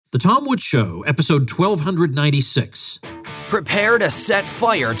The Tom Woods Show, episode 1296. Prepare to set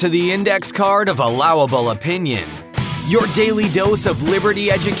fire to the index card of allowable opinion. Your daily dose of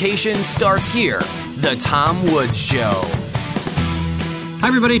liberty education starts here. The Tom Woods Show. Hi,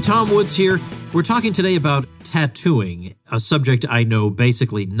 everybody. Tom Woods here. We're talking today about tattooing, a subject I know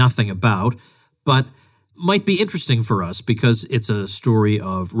basically nothing about, but might be interesting for us because it's a story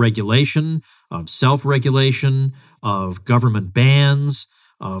of regulation, of self-regulation, of government bans,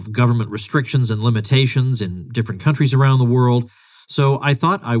 of government restrictions and limitations in different countries around the world. So I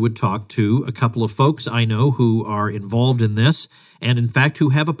thought I would talk to a couple of folks I know who are involved in this and, in fact, who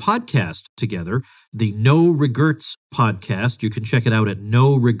have a podcast together, the No Regerts podcast. You can check it out at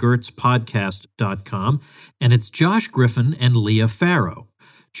noregertspodcast.com. And it's Josh Griffin and Leah Farrow.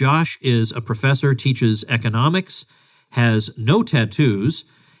 Josh is a professor, teaches economics, has no tattoos,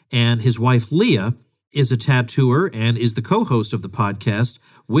 and his wife Leah is a tattooer and is the co-host of the podcast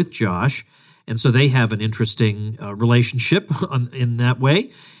with Josh. And so they have an interesting relationship in that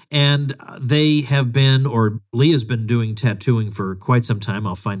way. And they have been, or Leah's been doing tattooing for quite some time.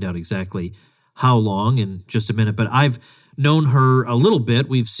 I'll find out exactly how long in just a minute. But I've known her a little bit.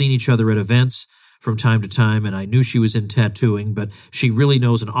 We've seen each other at events from time to time, and I knew she was in tattooing, but she really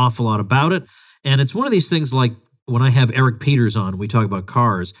knows an awful lot about it. And it's one of these things like when I have Eric Peters on, we talk about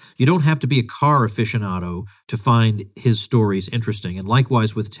cars. You don't have to be a car aficionado to find his stories interesting. And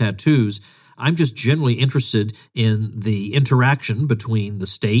likewise with tattoos, I'm just generally interested in the interaction between the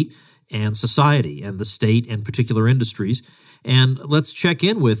state and society and the state and particular industries. And let's check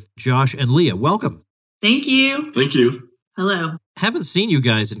in with Josh and Leah. Welcome. Thank you. Thank you. Hello. Haven't seen you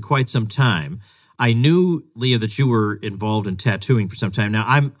guys in quite some time. I knew, Leah, that you were involved in tattooing for some time.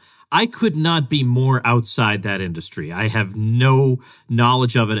 Now, I could not be more outside that industry. I have no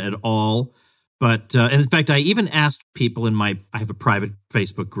knowledge of it at all. But and in fact, I even asked people I have a private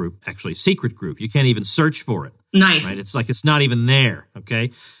Facebook group, actually, secret group. You can't even search for it. Nice. Right? It's like it's not even there,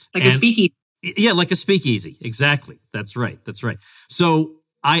 okay? A speakeasy. Yeah, like a speakeasy. Exactly. That's right. So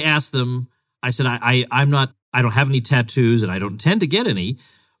I asked them, I said, I don't have any tattoos and I don't intend to get any,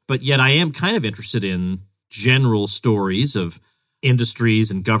 but yet I am kind of interested in general stories of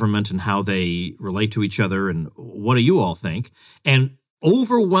industries and government and how they relate to each other, and what do you all think? And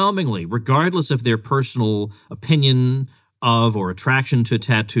overwhelmingly, regardless of their personal opinion of or attraction to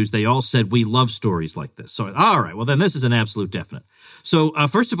tattoos, they all said, we love stories like this. So, all right, well, then this is an absolute definite. So,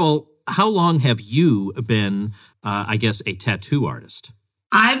 first of all, how long have you been, a tattoo artist?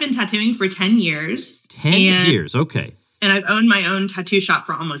 I've been tattooing for 10 years. 10 years, okay. And I've owned my own tattoo shop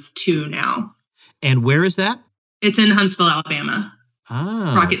for almost 2 now. And where is that? It's in Huntsville, Alabama.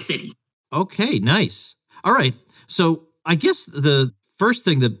 Ah. Rocket City. Okay, nice. All right. So I guess the first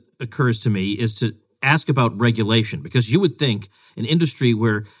thing that occurs to me is to ask about regulation, because you would think an industry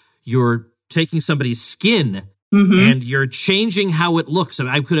where you're taking somebody's skin and you're changing how it looks.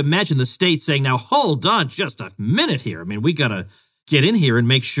 I could imagine the state saying, now, hold on just a minute here. I mean, we got to get in here and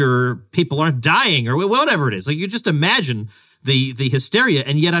make sure people aren't dying or whatever it is. Like, you just imagine the hysteria,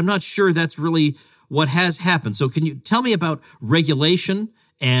 and yet I'm not sure that's really what has happened. So can you tell me about regulation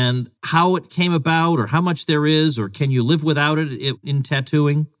and how it came about, or how much there is, or can you live without it in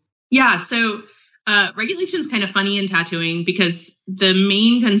tattooing? Yeah, so regulation is kind of funny in tattooing because the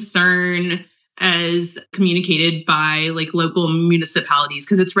main concern, as communicated by local municipalities,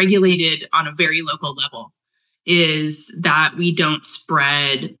 because it's regulated on a very local level, is that we don't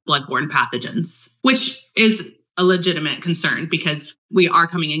spread bloodborne pathogens, which is a legitimate concern because we are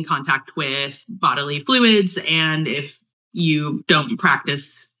coming in contact with bodily fluids. And if you don't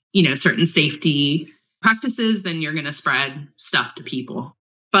practice, certain safety practices, then you're going to spread stuff to people.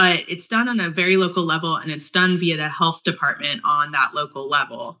 But it's done on a very local level, and it's done via the health department on that local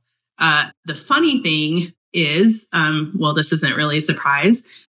level. The funny thing is, this isn't really a surprise.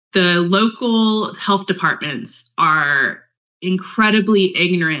 The local health departments are incredibly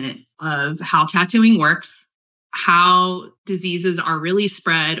ignorant of how tattooing works, how diseases are really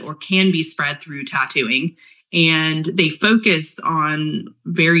spread or can be spread through tattooing. And they focus on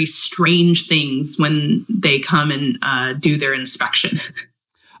very strange things when they come and do their inspection.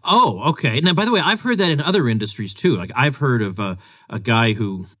 Oh, okay. Now, by the way, I've heard that in other industries too. Like, I've heard of a guy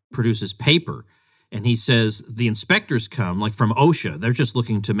who produces paper, and he says the inspectors come, like from OSHA. They're just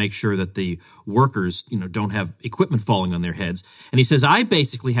looking to make sure that the workers, don't have equipment falling on their heads. And he says, I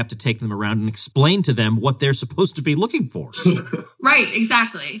basically have to take them around and explain to them what they're supposed to be looking for. Right,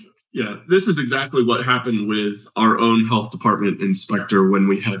 exactly. Yeah, this is exactly what happened with our own health department inspector when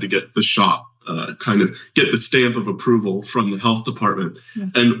we had to get the shop kind of get the stamp of approval from the health department. Yeah.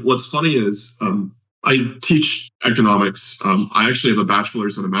 And what's funny is I teach economics. I actually have a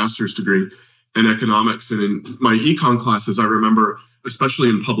bachelor's and a master's degree in economics. And in my econ classes, I remember, especially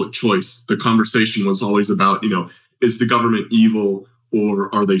in public choice, the conversation was always about, is the government evil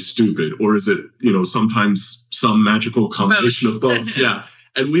or are they stupid? Or is it, sometimes some magical combination of both? Yeah.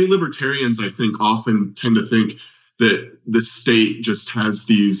 And we libertarians, I think, often tend to think that the state just has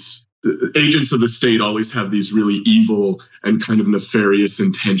these agents of the state always have these really evil and kind of nefarious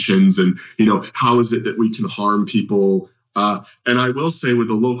intentions. And, how is it that we can harm people? And I will say with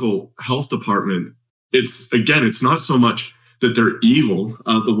the local health department, it's not so much that they're evil.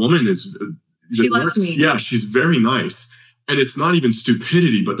 The woman she loves me. Yeah, she's very nice. And it's not even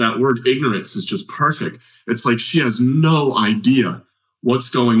stupidity, but that word ignorance is just perfect. It's like she has no idea what's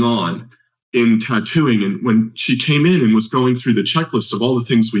going on in tattooing. And when she came in and was going through the checklist of all the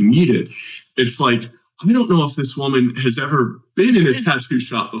things we needed, it's like, I don't know if this woman has ever been in a tattoo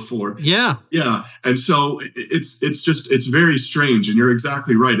shop before. Yeah. Yeah. And so it's very strange. And you're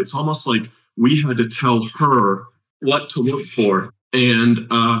exactly right. It's almost like we had to tell her what to look for and,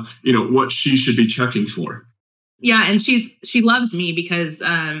 what she should be checking for. Yeah, and she loves me because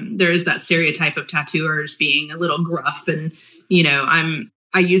there is that stereotype of tattooers being a little gruff, and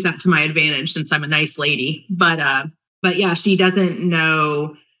I use that to my advantage since I'm a nice lady. But yeah, she doesn't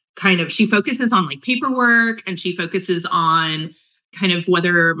know. She focuses on like paperwork, and she focuses on kind of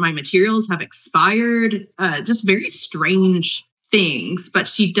whether my materials have expired. Just very strange things, but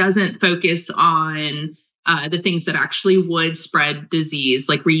she doesn't focus on the things that actually would spread disease,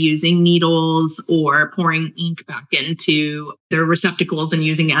 like reusing needles or pouring ink back into their receptacles and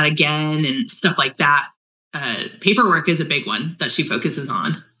using that again and stuff like that. Paperwork is a big one that she focuses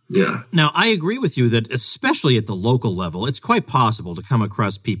on. Yeah. Now, I agree with you that especially at the local level, it's quite possible to come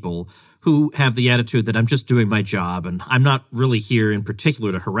across people who have the attitude that I'm just doing my job and I'm not really here in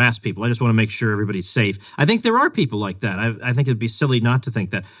particular to harass people. I just want to make sure everybody's safe. I think there are people like that. I think it'd be silly not to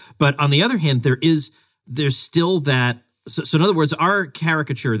think that. But on the other hand, there's still that. So in other words, our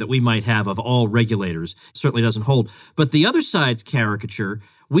caricature that we might have of all regulators certainly doesn't hold. But the other side's caricature,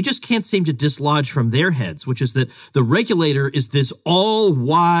 we just can't seem to dislodge from their heads, which is that the regulator is this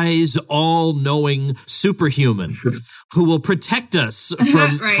all-wise, all-knowing superhuman who will protect us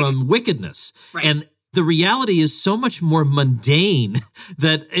from, right. from wickedness. Right. And the reality is so much more mundane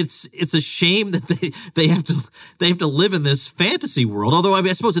that it's a shame that they have to live in this fantasy world. Although I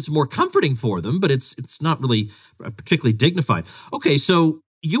suppose it's more comforting for them, but it's not really particularly dignified. Okay, so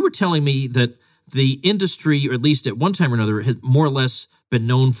you were telling me that the industry, or at least at one time or another, had more or less been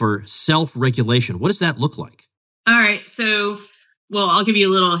known for self-regulation. What does that look like? All right, so I'll give you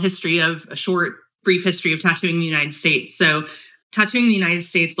a little history of brief history of tattooing in the United States. So tattooing in the United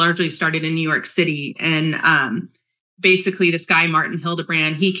States largely started in New York City. And basically this guy, Martin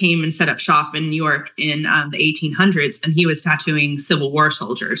Hildebrand, he came and set up shop in New York in the 1800s, and he was tattooing Civil War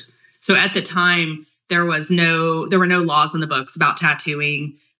soldiers. So at the time, there were no laws in the books about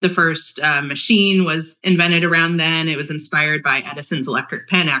tattooing. The first machine was invented around then. It was inspired by Edison's electric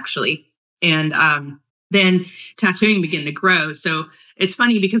pen, actually. And then tattooing began to grow. So it's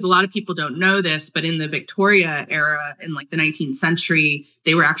funny because a lot of people don't know this, but in the Victoria era, in like the 19th century,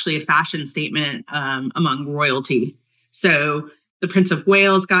 they were actually a fashion statement among royalty. So the Prince of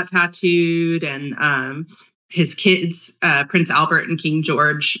Wales got tattooed, and his kids, Prince Albert and King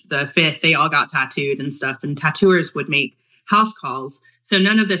George V, they all got tattooed and stuff. And tattooers would make house calls. So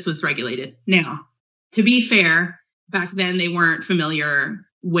none of this was regulated. Now, to be fair, back then they weren't familiar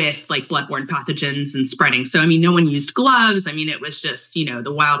with like bloodborne pathogens and spreading. So, no one used gloves. It was just, the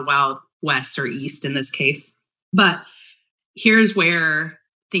wild, wild west or east in this case. But here's where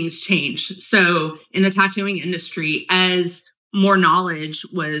things changed. So in the tattooing industry, as more knowledge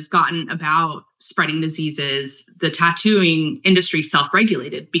was gotten about spreading diseases, the tattooing industry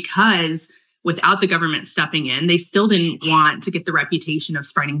self-regulated because without the government stepping in, they still didn't want to get the reputation of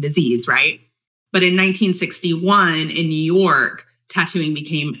spreading disease, right? But in 1961 in New York, tattooing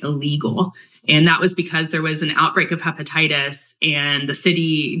became illegal. And that was because there was an outbreak of hepatitis, and the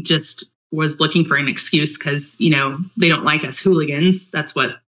city just was looking for an excuse because, they don't like us hooligans. That's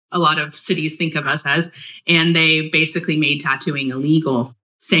what a lot of cities think of us as. And they basically made tattooing illegal,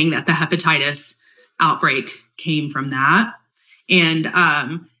 saying that the hepatitis outbreak came from that. And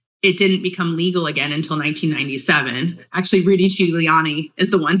it didn't become legal again until 1997. Actually, Rudy Giuliani is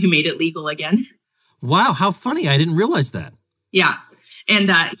the one who made it legal again. Wow, how funny. I didn't realize that. Yeah.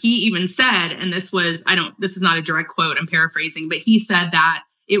 And he even said, and this is not a direct quote, I'm paraphrasing, but he said that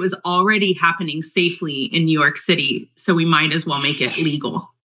it was already happening safely in New York City, so we might as well make it legal.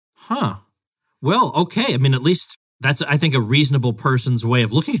 Huh. Well, okay. At least that's, I think, a reasonable person's way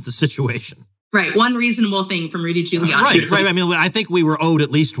of looking at the situation. Right. One reasonable thing from Rudy Giuliani. Right. I mean, I think we were owed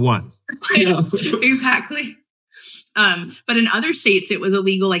at least one. Exactly. But in other states, it was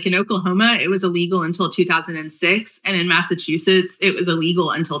illegal. Like in Oklahoma, it was illegal until 2006. And in Massachusetts, it was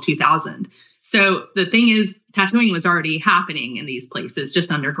illegal until 2000. So the thing is, tattooing was already happening in these places,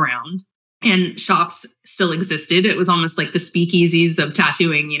 just underground. And shops still existed. It was almost like the speakeasies of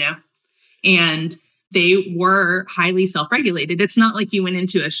tattooing, and they were highly self-regulated. It's not like you went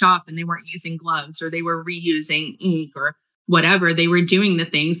into a shop and they weren't using gloves or they were reusing ink or whatever. They were doing the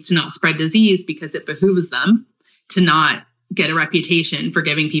things to not spread disease because it behooves them to not get a reputation for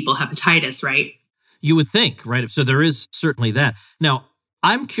giving people hepatitis, right? You would think, right? So there is certainly that. Now,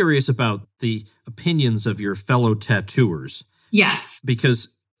 I'm curious about the opinions of your fellow tattooers. Yes. Because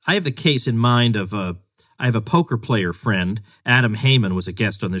I have the case in mind of I have a poker player friend, Adam Heyman was a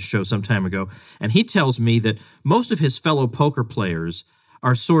guest on this show some time ago, and he tells me that most of his fellow poker players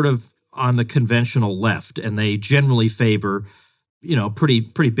are sort of on the conventional left, and they generally favor,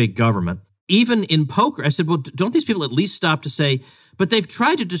 pretty big government. Even in poker, I said, well, don't these people at least stop to say, but they've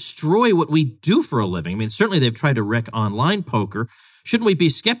tried to destroy what we do for a living. I mean, certainly they've tried to wreck online poker. Shouldn't we be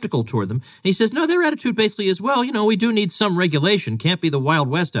skeptical toward them? And he says, no, their attitude basically is, well, we do need some regulation. Can't be the Wild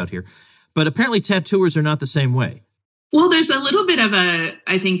West out here. But apparently tattooers are not the same way. Well, there's a little bit of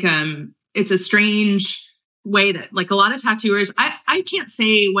I think it's a strange way that like a lot of tattooers, I can't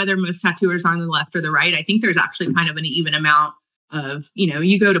say whether most tattooers are on the left or the right. I think there's actually kind of an even amount of,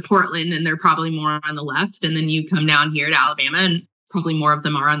 you go to Portland and they're probably more on the left. And then you come down here to Alabama and probably more of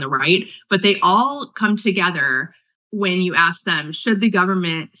them are on the right. But they all come together when you ask them, should the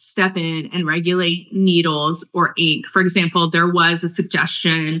government step in and regulate needles or ink? For example, there was a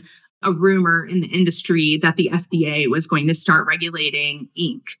suggestion, a rumor in the industry that the FDA was going to start regulating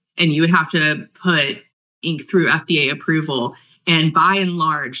ink, and you would have to put ink through FDA approval. And by and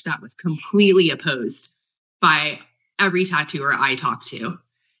large, that was completely opposed by every tattooer I talked to.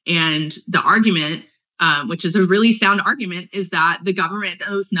 And the argument, which is a really sound argument, is that the government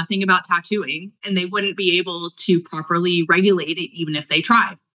knows nothing about tattooing and they wouldn't be able to properly regulate it even if they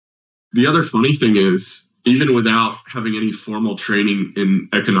tried. The other funny thing is, even without having any formal training in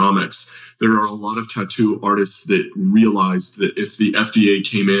economics, there are a lot of tattoo artists that realized that if the FDA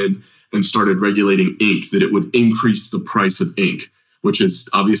came in and started regulating ink, that it would increase the price of ink, which is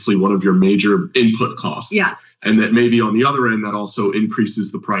obviously one of your major input costs. Yeah. And that maybe on the other end, that also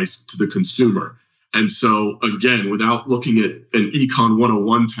increases the price to the consumer. And so, again, without looking at an Econ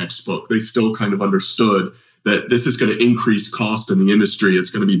 101 textbook, they still kind of understood that this is going to increase cost in the industry. It's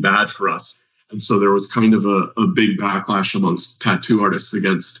going to be bad for us. And so there was kind of a big backlash amongst tattoo artists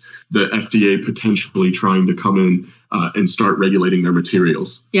against the FDA potentially trying to come in and start regulating their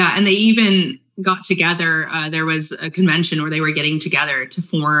materials. Yeah, and they even got together. There was a convention where they were getting together to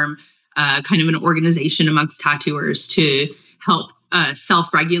form kind of an organization amongst tattooers to help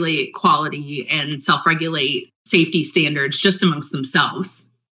self-regulate quality and self-regulate safety standards just amongst themselves.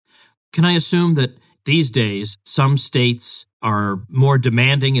 Can I assume that these days some states are more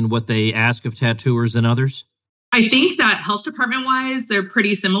demanding in what they ask of tattooers than others? I think that health department wise, they're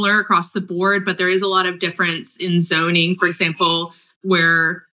pretty similar across the board, but there is a lot of difference in zoning. For example,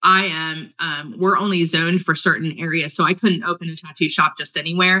 where I am, we're only zoned for certain areas. So I couldn't open a tattoo shop just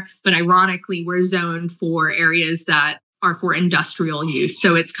anywhere. But ironically, we're zoned for areas that are for industrial use.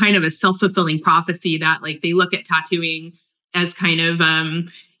 So it's kind of a self-fulfilling prophecy that like they look at tattooing as kind of,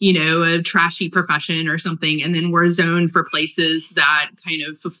 a trashy profession or something. And then we're zoned for places that kind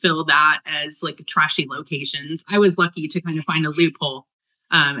of fulfill that as like trashy locations. I was lucky to kind of find a loophole.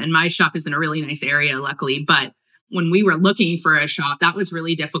 And my shop is in a really nice area, luckily. But when we were looking for a shop, that was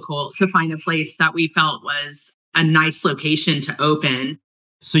really difficult to find a place that we felt was a nice location to open.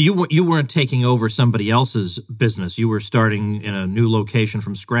 So you weren't taking over somebody else's business. You were starting in a new location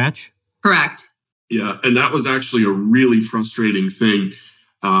from scratch? Correct. Yeah, and that was actually a really frustrating thing.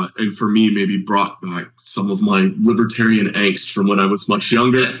 And for me, maybe brought back some of my libertarian angst from when I was much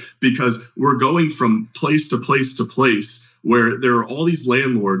younger, because we're going from place to place to place where there are all these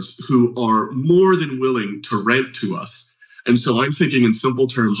landlords who are more than willing to rent to us. And so I'm thinking in simple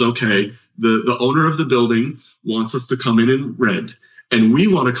terms, okay, the owner of the building wants us to come in and rent, and we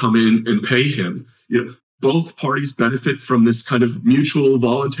want to come in and pay him. Both parties benefit from this kind of mutual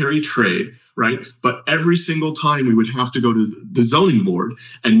voluntary trade, right? But every single time we would have to go to the zoning board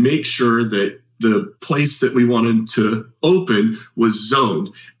and make sure that the place that we wanted to open was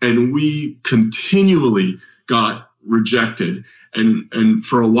zoned. And we continually got rejected. And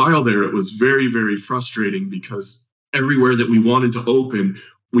for a while there, it was very, very frustrating because everywhere that we wanted to open,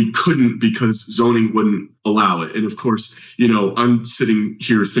 we couldn't because zoning wouldn't allow it. And of course, I'm sitting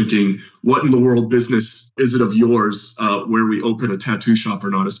here thinking, what in the world business is it of yours where we open a tattoo shop or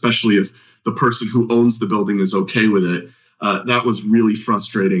not, especially if the person who owns the building is okay with it. That was really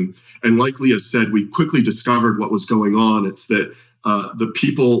frustrating. And like Leah said, we quickly discovered what was going on. It's that the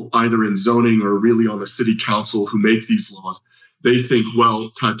people either in zoning or really on the city council who make these laws, they think, well,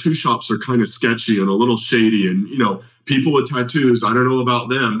 tattoo shops are kind of sketchy and a little shady. And, people with tattoos, I don't know about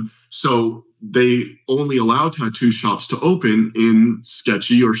them. So they only allow tattoo shops to open in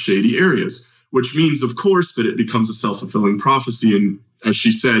sketchy or shady areas, which means, of course, that it becomes a self-fulfilling prophecy. And as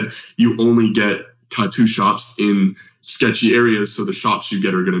she said, you only get tattoo shops in sketchy areas. So the shops you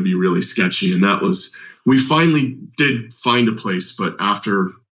get are going to be really sketchy. And we finally did find a place, but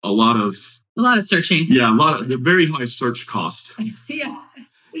after a lot of searching. Yeah, the very high search cost. Yeah.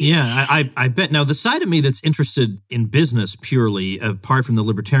 Yeah, I bet. Now, the side of me that's interested in business purely, apart from the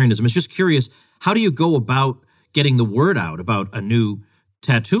libertarianism, is just curious, how do you go about getting the word out about a new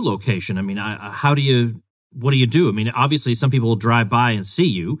tattoo location? I mean, what do you do? I mean, obviously, some people will drive by and see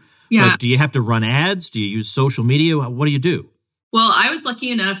you, but do you have to run ads? Do you use social media? What do you do? Well, I was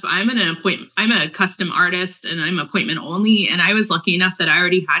lucky enough. I'm a custom artist and I'm appointment only. And I was lucky enough that I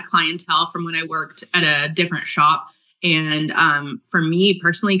already had clientele from when I worked at a different shop. And for me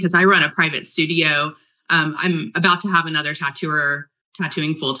personally, because I run a private studio, I'm about to have another tattooer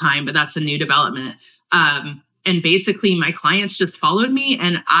tattooing full time, but that's a new development. And basically my clients just followed me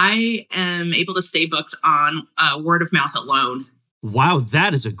and I am able to stay booked on word of mouth alone. Wow,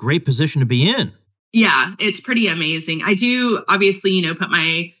 that is a great position to be in. Yeah, it's pretty amazing. I do obviously, put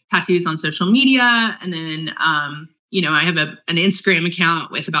my tattoos on social media and then, I have an Instagram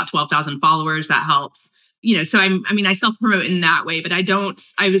account with about 12,000 followers. That helps. So I self-promote in that way, but I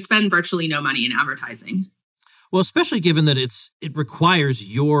would spend virtually no money in advertising. Well, especially given that it requires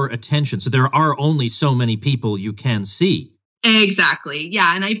your attention. So there are only so many people you can see. Exactly.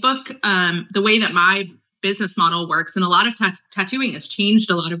 Yeah. And I book the way that my business model works. And a lot of tattooing has changed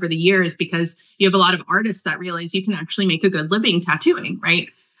a lot over the years because you have a lot of artists that realize you can actually make a good living tattooing, right?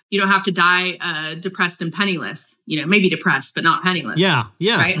 You don't have to die depressed and penniless, maybe depressed, but not penniless. Yeah.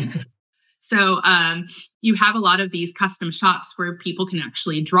 Right. So you have a lot of these custom shops where people can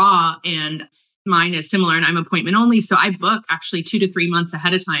actually draw, and mine is similar and I'm appointment only. So I book actually 2 to 3 months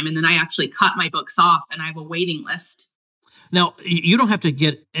ahead of time. And then I actually cut my books off and I have a waiting list. Now, you don't have to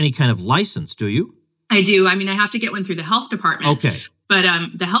get any kind of license, do you? I do. I mean, I have to get one through the health department. Okay. But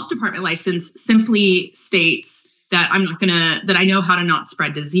the health department license simply states that that I know how to not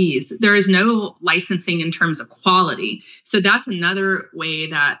spread disease. There is no licensing in terms of quality. So that's another way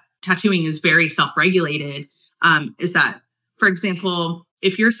that tattooing is very self-regulated, is that, for example,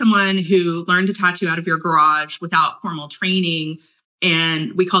 if you're someone who learned to tattoo out of your garage without formal training,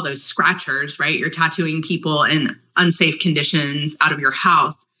 and we call those scratchers, right? You're tattooing people in unsafe conditions out of your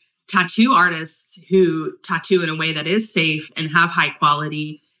house. Tattoo artists who tattoo in a way that is safe and have high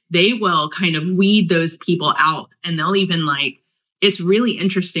quality, they will kind of weed those people out, and they'll even it's really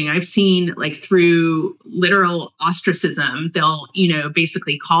interesting. I've seen through literal ostracism, they'll,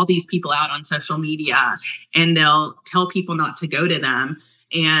 basically call these people out on social media and they'll tell people not to go to them,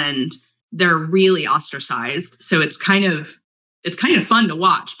 and they're really ostracized. So it's kind of fun to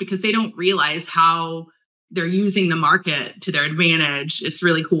watch because they don't realize how they're using the market to their advantage. It's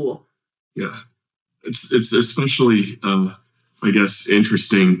really cool. Yeah. It's especially, I guess,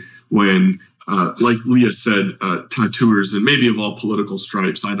 interesting when, like Leah said, tattooers, and maybe of all political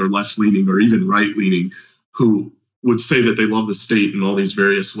stripes, either left-leaning or even right-leaning, who would say that they love the state in all these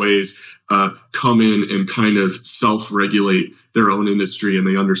various ways, come in and kind of self-regulate their own industry. And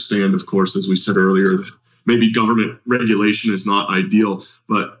they understand, of course, as we said earlier, that maybe government regulation is not ideal,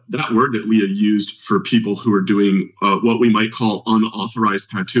 but that word that Leah used for people who are doing what we might call unauthorized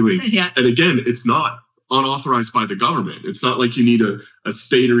tattooing. Yes. And again, it's not unauthorized by the government. It's not like you need a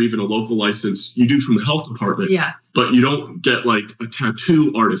state or even a local license. You do from the health department, yeah, but you don't get a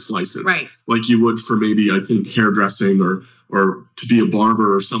tattoo artist license, right, like you would for maybe, I think, hairdressing or to be a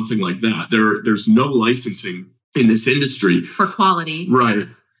barber or something like that. There's no licensing in this industry for quality, right?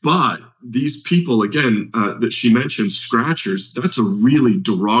 But these people, again, that she mentioned, scratchers, that's a really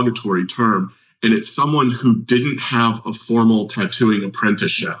derogatory term. And it's someone who didn't have a formal tattooing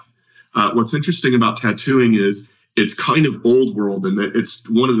apprenticeship. What's interesting about tattooing is it's kind of old world, and that it's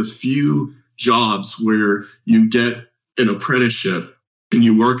one of the few jobs where you get an apprenticeship and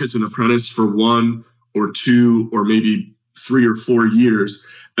you work as an apprentice for 1 or 2 or maybe 3 or 4 years.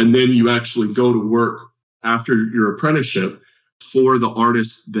 And then you actually go to work after your apprenticeship for the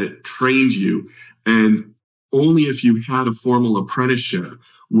artist that trained you. And only if you had a formal apprenticeship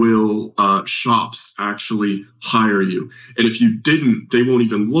will shops actually hire you. And if you didn't, they won't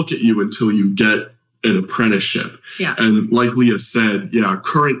even look at you until you get an apprenticeship. Yeah. And like Leah said,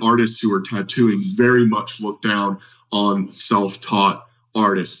 current artists who are tattooing very much look down on self-taught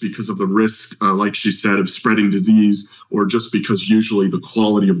artists because of the risk, like she said, of spreading disease, or just because usually the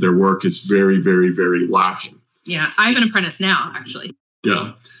quality of their work is very, very, very lacking. Yeah, I have an apprentice now, actually.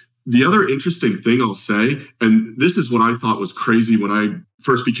 Yeah. The other interesting thing I'll say, and this is what I thought was crazy when I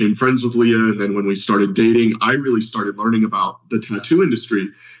first became friends with Leah, and then when we started dating, I really started learning about the tattoo industry.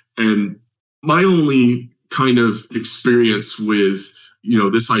 And my only kind of experience with,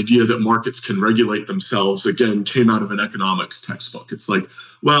 this idea that markets can regulate themselves, again, came out of an economics textbook. It's like,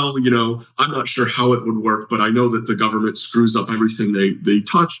 well, I'm not sure how it would work, but I know that the government screws up everything they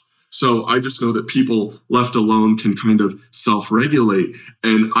touch. So I just know that people left alone can kind of self-regulate.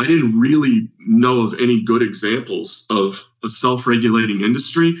 And I didn't really know of any good examples of a self-regulating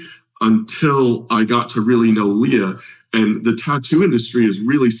industry until I got to really know Leah. And the tattoo industry is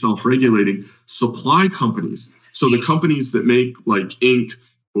really self-regulating. Supply companies, so the companies that make like ink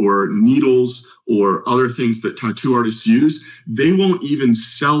or needles or other things that tattoo artists use, they won't even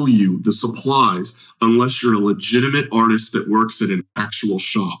sell you the supplies unless you're a legitimate artist that works at an actual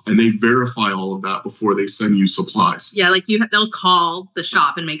shop. And they verify all of that before they send you supplies. Yeah, like they'll call the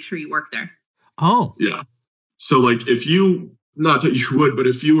shop and make sure you work there. Oh. Yeah. So like if you, not that you would, but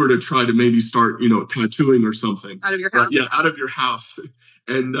if you were to try to maybe start, tattooing or something. Out of your house? Out of your house.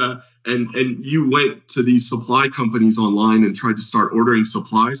 And you went to these supply companies online and tried to start ordering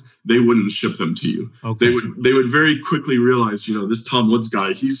supplies, they wouldn't ship them to you. Okay. They would very quickly realize, this Tom Woods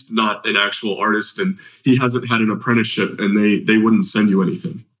guy, he's not an actual artist and he hasn't had an apprenticeship, and they wouldn't send you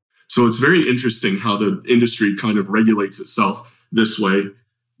anything. So it's very interesting how the industry kind of regulates itself this way,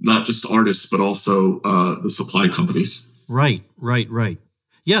 not just artists, but also the supply companies. Right.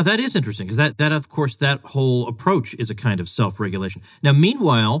 Yeah, that is interesting because that of course, that whole approach is a kind of self-regulation. Now,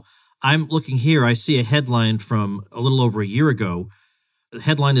 meanwhile, I'm looking here. I see a headline from a little over a year ago. The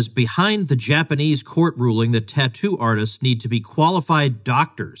headline is "Behind the Japanese Court Ruling That Tattoo Artists Need to Be Qualified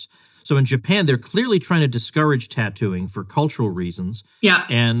Doctors." So in Japan, they're clearly trying to discourage tattooing for cultural reasons. Yeah.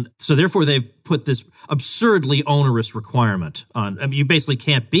 And so therefore, they've put this absurdly onerous requirement on. I mean, you basically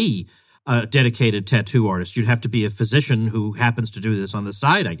can't be a dedicated tattoo artist. You'd have to be a physician who happens to do this on the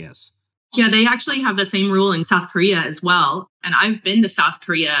side, I guess. Yeah, they actually have the same rule in South Korea as well. And I've been to South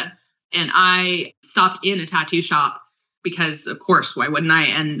Korea and I stopped in a tattoo shop because, of course, why wouldn't I?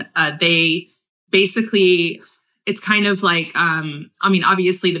 And they basically, it's kind of like,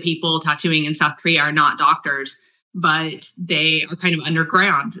 obviously the people tattooing in South Korea are not doctors, but they are kind of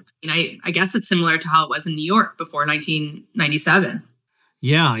underground. And I guess it's similar to how it was in New York before 1997.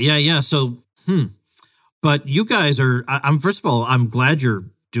 Yeah. So, but you guys are, first of all, I'm glad you're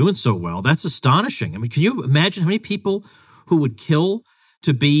doing so well. That's astonishing. I mean, can you imagine how many people who would kill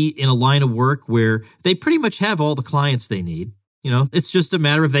to be in a line of work where they pretty much have all the clients they need? It's just a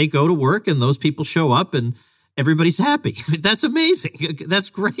matter of they go to work and those people show up and everybody's happy. That's amazing. That's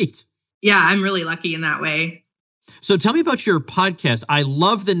great. Yeah, I'm really lucky in that way. So tell me about your podcast. I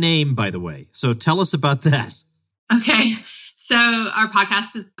love the name, by the way. So tell us about that. Okay. So our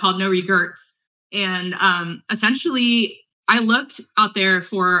podcast is called No Regerts. And essentially, I looked out there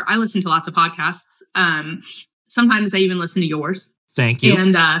I listen to lots of podcasts. Sometimes I even listen to yours. Thank you.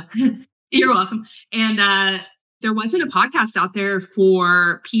 And you're welcome. And there wasn't a podcast out there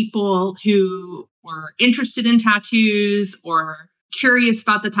for people who were interested in tattoos or curious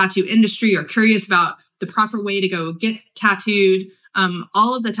about the tattoo industry or curious about the proper way to go get tattooed.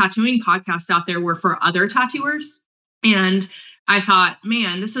 All of the tattooing podcasts out there were for other tattooers. And I thought,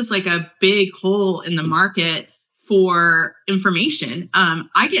 man, this is like a big hole in the market for information.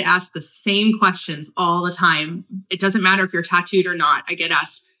 I get asked the same questions all the time. It doesn't matter if you're tattooed or not. I get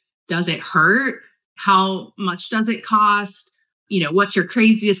asked, does it hurt? How much does it cost? What's your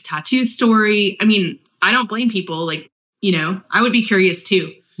craziest tattoo story? I mean, I don't blame people. I would be curious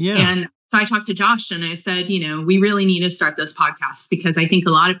too. Yeah. And so I talked to Josh and I said, we really need to start this podcast because I think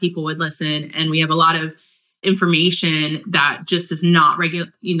a lot of people would listen and we have a lot of information that just is not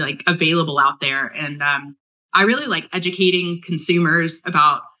available out there. And I really like educating consumers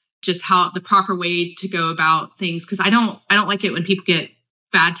about just how the proper way to go about things. Cause I don't like it when people get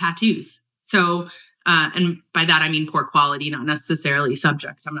bad tattoos. So, and by that, I mean poor quality, not necessarily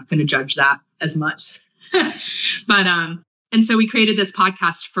subject. I'm not going to judge that as much, but, and so we created this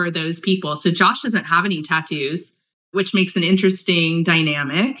podcast for those people. So Josh doesn't have any tattoos. which makes an interesting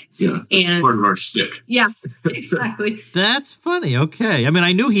dynamic. Yeah, it's part of our shtick. Yeah, exactly. That's funny. Okay. I mean,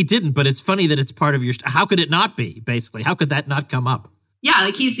 I knew he didn't, but it's funny that it's part of your how could it not be, basically? How could that not come up? Yeah,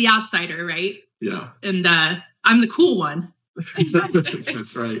 like he's the outsider, right? Yeah. And I'm the cool one.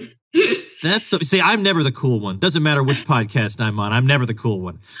 That's right. See, I'm never the cool one. Doesn't matter which podcast I'm on. I'm never the cool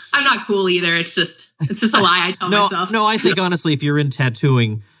one. I'm not cool either. It's just a lie I tell myself. No, I think honestly, if you're in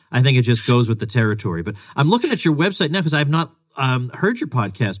tattooing, I think it just goes with the territory. But I'm looking at your website now because I've not heard your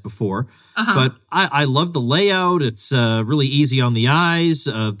podcast before. But I love the layout. It's really easy on the eyes.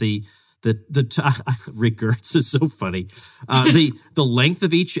 The Regerts is so funny. The length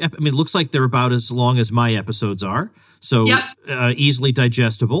of each, it looks like they're about as long as my episodes are. So easily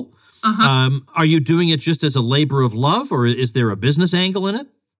digestible. Are you doing it just as a labor of love, or is there a business angle in it?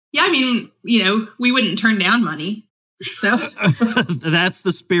 Yeah, we wouldn't turn down money. So that's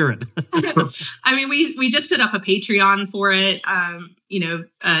the spirit. We just set up a Patreon for it.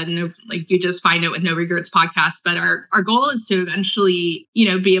 You just find it with No Regerts podcast. But our goal is to eventually,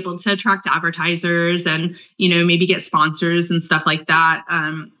 be able to attract advertisers and, maybe get sponsors and stuff like that.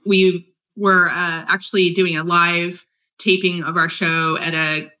 We were actually doing a live taping of our show at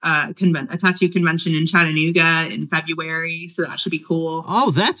a tattoo convention in Chattanooga in February. So that should be cool.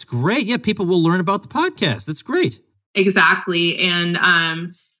 Oh, that's great. Yeah, people will learn about the podcast. That's great. Exactly. And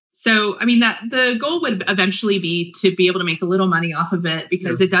that the goal would eventually be to be able to make a little money off of it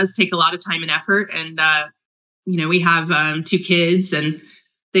because it does take a lot of time and effort. And, we have 2 kids and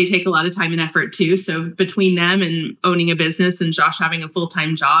they take a lot of time and effort too. So between them and owning a business and Josh having a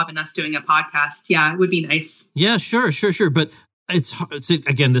full-time job and us doing a podcast, it would be nice. Yeah, sure. But it's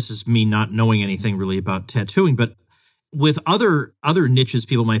again, this is me not knowing anything really about tattooing, but with other niches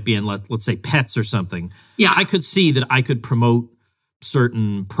people might be in, let's say pets or something. Yeah, I could see that I could promote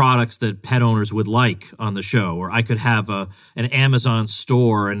certain products that pet owners would like on the show, or I could have an Amazon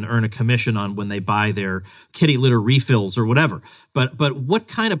store and earn a commission on when they buy their kitty litter refills or whatever. But what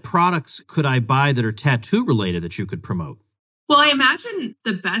kind of products could I buy that are tattoo related that you could promote? Well, I imagine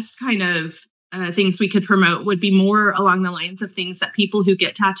the best kind of things we could promote would be more along the lines of things that people who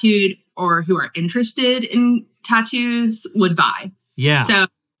get tattooed or who are interested in tattoos would buy. Yeah. So,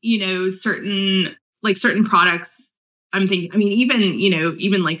 certain products, I'm thinking,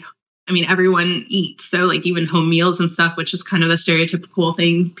 everyone eats. So like even home meals and stuff, which is kind of the stereotypical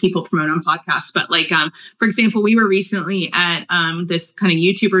thing people promote on podcasts. But for example, we were recently at this kind of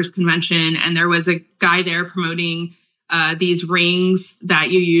YouTubers convention and there was a guy there promoting these rings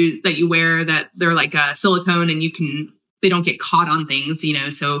that you wear that they're like silicone and they don't get caught on things,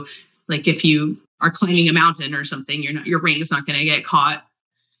 So like if you are climbing a mountain or something, your ring is not going to get caught.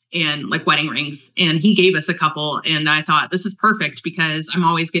 And like wedding rings. And he gave us a couple. And I thought, this is perfect because I'm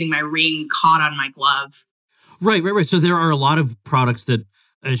always getting my ring caught on my glove. Right. So there are a lot of products that,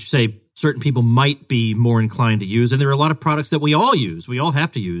 as you say, certain people might be more inclined to use. And there are a lot of products that we all use. We all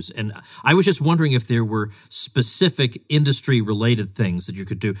have to use. And I was just wondering if there were specific industry-related things that you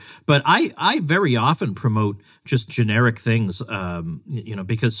could do. But I very often promote just generic things,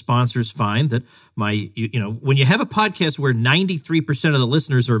 because sponsors find that when you have a podcast where 93% of the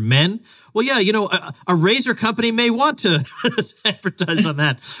listeners are men, well, a razor company may want to advertise on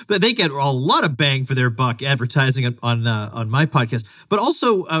that, but they get a lot of bang for their buck advertising on my podcast. But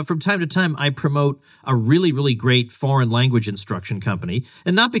also from time to time, I promote a really, really great foreign language instruction company,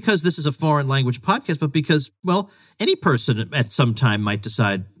 and not because this is a foreign language podcast, but because, well, any person at some time might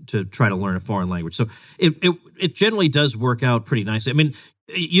decide to try to learn a foreign language. So it generally does work out pretty nicely.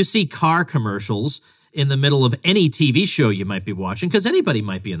 You see car commercials in the middle of any TV show you might be watching because anybody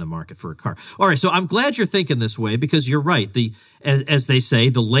might be in the market for a car. All right, so I'm glad you're thinking this way because you're right. As they say,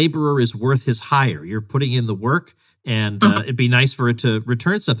 the laborer is worth his hire. You're putting in the work, and it'd be nice for it to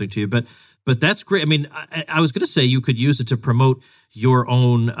return something to you. But that's great. I was going to say you could use it to promote your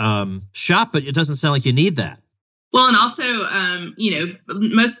own shop, but it doesn't sound like you need that. Well, and also, a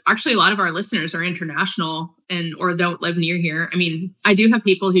lot of our listeners are international or don't live near here. I do have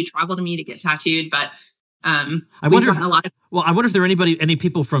people who travel to me to get tattooed, but I wonder if there are any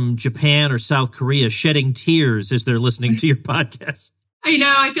people from Japan or South Korea shedding tears as they're listening to your podcast. I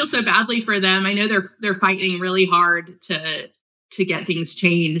know. I feel so badly for them. I know they're fighting really hard to get things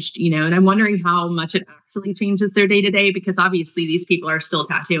changed, and I'm wondering how much it actually changes their day to day because obviously these people are still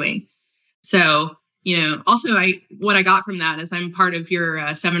tattooing. So. Also what I got from that is I'm part of your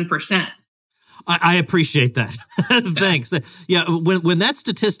 7%. I appreciate that. Thanks. Yeah. When that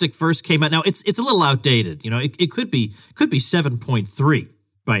statistic first came out, now it's a little outdated. It could be 7.3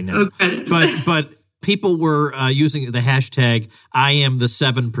 by now, okay. but people were using the hashtag I am the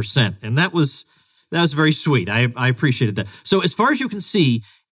 7%. And that was That was very sweet. I appreciated that. So as far as you can see,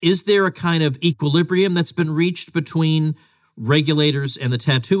 is there a kind of equilibrium that's been reached between regulators and the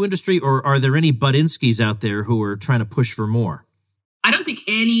tattoo industry, or are there any Budinskis out there who are trying to push for more? I don't think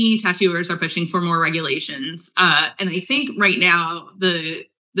any tattooers are pushing for more regulations. And I think right now the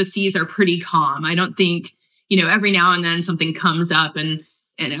seas are pretty calm. I don't think, every now and then something comes up and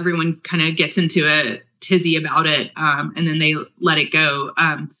everyone kind of gets into a tizzy about it. And then they let it go.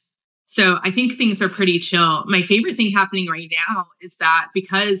 So I think things are pretty chill. My favorite thing happening right now is that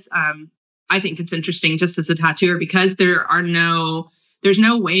because I think it's interesting just as a tattooer, because there's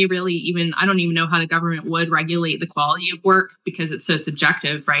no way really even, I don't even know how the government would regulate the quality of work because it's so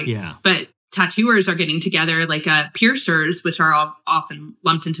subjective, right? Yeah. But tattooers are getting together, like piercers, which are often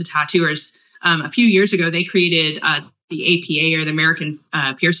lumped into tattooers. A few years ago, they created the APA, or the American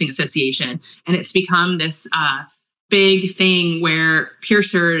Piercing Association. And it's become this big thing where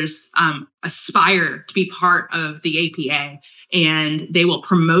piercers aspire to be part of the APA. And they will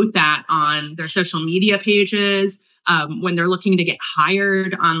promote that on their social media pages. When they're looking to get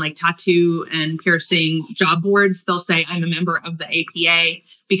hired on like tattoo and piercing job boards, they'll say, I'm a member of the APA,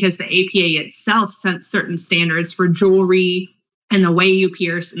 because the APA itself sets certain standards for jewelry and the way you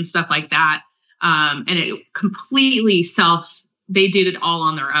pierce and stuff like that. And it completely they did it all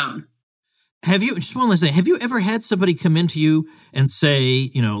on their own. Just one last thing, have you ever had somebody come into you and say,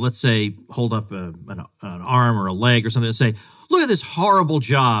 let's say, hold up an arm or a leg or something and say, look at this horrible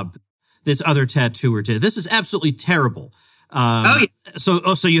job this other tattooer did. This is absolutely terrible. Yeah.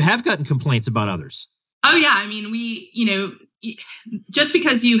 So you have gotten complaints about others. Oh yeah. I mean, just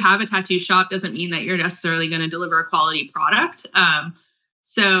because you have a tattoo shop doesn't mean that you're necessarily going to deliver a quality product.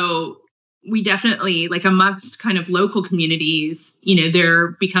 So we definitely, like amongst kind of local communities, there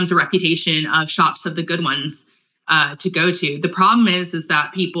becomes a reputation of shops of the good ones to go to. The problem is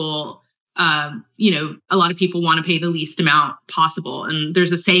that people, a lot of people want to pay the least amount possible. And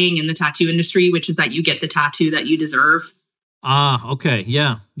there's a saying in the tattoo industry, which is that you get the tattoo that you deserve. Ah, okay.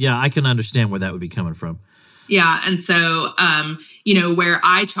 Yeah. Yeah. I can understand where that would be coming from. Yeah. And so, where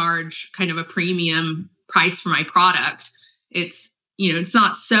I charge kind of a premium price for my product, it's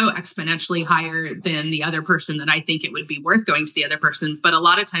not so exponentially higher than the other person that I think it would be worth going to the other person. But a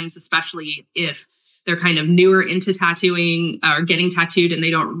lot of times, especially if they're kind of newer into tattooing or getting tattooed and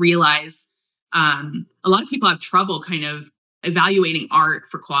they don't realize, a lot of people have trouble kind of evaluating art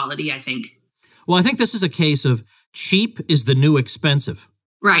for quality, I think. Well, I think this is a case of cheap is the new expensive.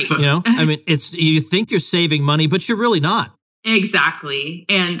 Right. I mean, you think you're saving money, but you're really not. Exactly.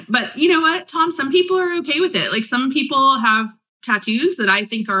 But you know what, Tom, some people are okay with it. Like some people have tattoos that I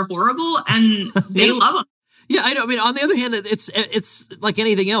think are horrible and they love them. Yeah, I know. I mean, on the other hand, it's like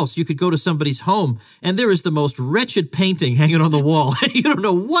anything else. You could go to somebody's home and there is the most wretched painting hanging on the wall. You don't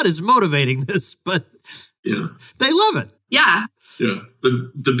know what is motivating this, but yeah, they love it. Yeah. Yeah.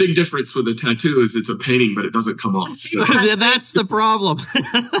 The big difference with a tattoo is it's a painting, but it doesn't come off. So. That's the problem.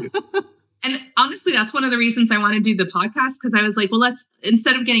 And honestly, that's one of the reasons I want to do the podcast, because I was like, well,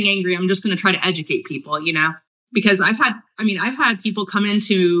 instead of getting angry, I'm just going to try to educate people, because I've had people come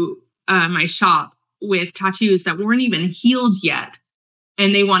into my shop with tattoos that weren't even healed yet,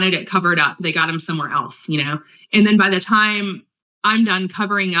 and they wanted it covered up. They got them somewhere else, and then by the time I'm done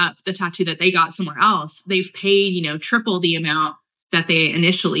covering up the tattoo that they got somewhere else, they've paid, triple the amount that they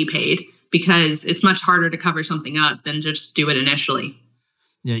initially paid, because it's much harder to cover something up than just do it initially.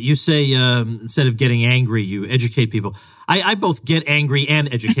 Yeah, you say instead of getting angry, you educate people. I both get angry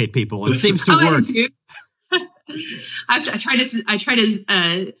and educate people. It seems to work. I try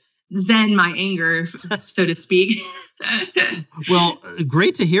to zen my anger, so to speak. Well,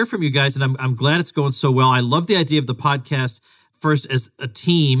 great to hear from you guys, and I'm glad it's going so well. I love the idea of the podcast first as a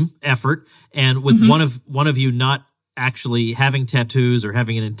team effort, and with one of you not actually having tattoos or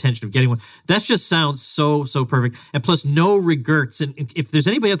having an intention of getting one. That just sounds so perfect. And plus, no regrets. And if there's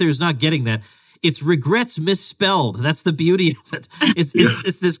anybody out there who's not getting that, it's regrets misspelled. That's the beauty of it.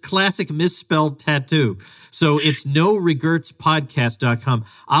 It's this classic misspelled tattoo. So it's noregertspodcast.com.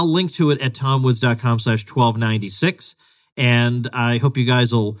 I'll link to it at tomwoods.com/1296. And I hope you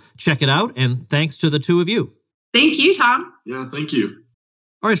guys will check it out. And thanks to the two of you. Thank you, Tom. Yeah, thank you.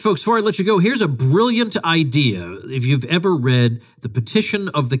 All right, folks, before I let you go, here's a brilliant idea. If you've ever read The Petition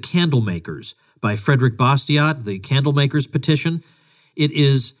of the Candlemakers by Frederick Bastiat, the Candlemakers Petition, it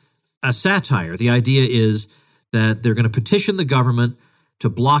is a satire. The idea is that they're going to petition the government to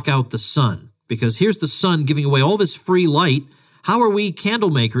block out the sun, because here's the sun giving away all this free light. How are we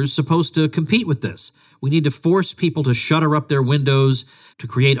candlemakers supposed to compete with this? We need to force people to shutter up their windows, to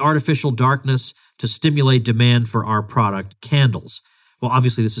create artificial darkness, to stimulate demand for our product, candles. Well,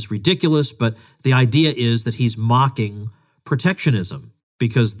 obviously this is ridiculous, but the idea is that he's mocking protectionism,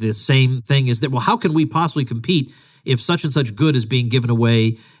 because the same thing is that, well, how can we possibly compete if such and such good is being given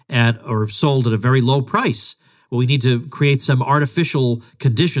away at or sold at a very low price? Well, we need to create some artificial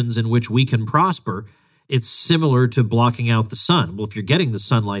conditions in which we can prosper. It's similar to blocking out the sun. Well, if you're getting the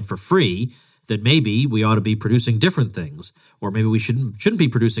sunlight for free, then maybe we ought to be producing different things, or maybe we shouldn't be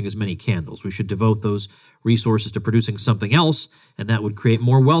producing as many candles. We should devote those resources to producing something else, and that would create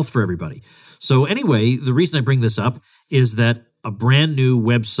more wealth for everybody. So anyway, the reason I bring this up is that a brand new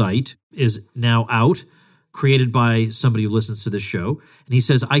website is now out, created by somebody who listens to this show. And he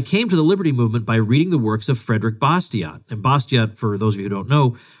says, I came to the liberty movement by reading the works of Frederick Bastiat. And Bastiat, for those of you who don't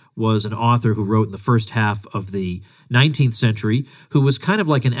know, was an author who wrote in the first half of the 19th century, who was kind of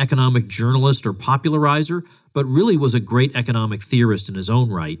like an economic journalist or popularizer, but really was a great economic theorist in his own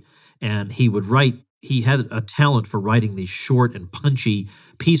right. And he had a talent for writing these short and punchy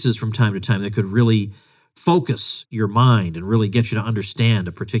pieces from time to time that could really focus your mind and really get you to understand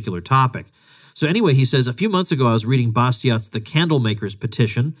a particular topic. So anyway, he says, a few months ago I was reading Bastiat's The Candlemaker's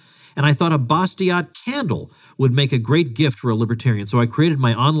Petition, and I thought a Bastiat candle would make a great gift for a libertarian. So I created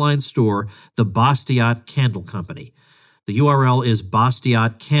my online store, the Bastiat Candle Company. The URL is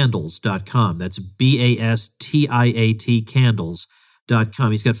bastiatcandles.com. That's BASTIAT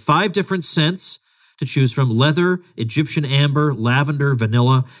candles.com. He's got 5 different scents to choose from: leather, Egyptian amber, lavender,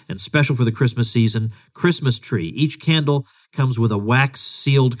 vanilla, and special for the Christmas season, Christmas tree. Each candle comes with a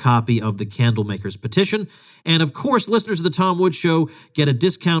wax-sealed copy of the Candlemaker's Petition. And of course, listeners of the Tom Woods Show get a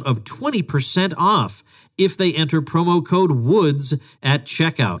discount of 20% off if they enter promo code WOODS at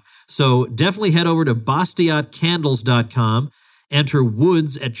checkout. So definitely head over to bastiatcandles.com, enter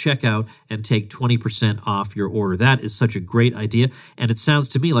WOODS at checkout, and take 20% off your order. That is such a great idea, and it sounds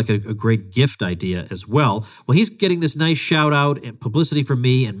to me like a great gift idea as well. Well, he's getting this nice shout-out and publicity from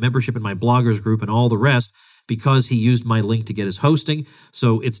me and membership in my bloggers group and all the rest because he used my link to get his hosting,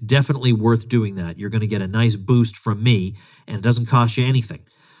 so it's definitely worth doing that. You're going to get a nice boost from me, and it doesn't cost you anything.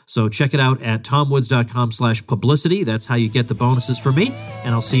 So check it out at tomwoods.com/publicity. That's how you get the bonuses from me,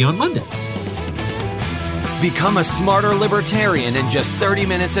 and I'll see you on Monday. Become a smarter libertarian in just 30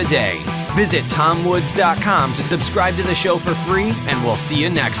 minutes a day. Visit tomwoods.com to subscribe to the show for free, and we'll see you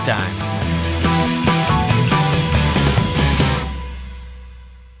next time.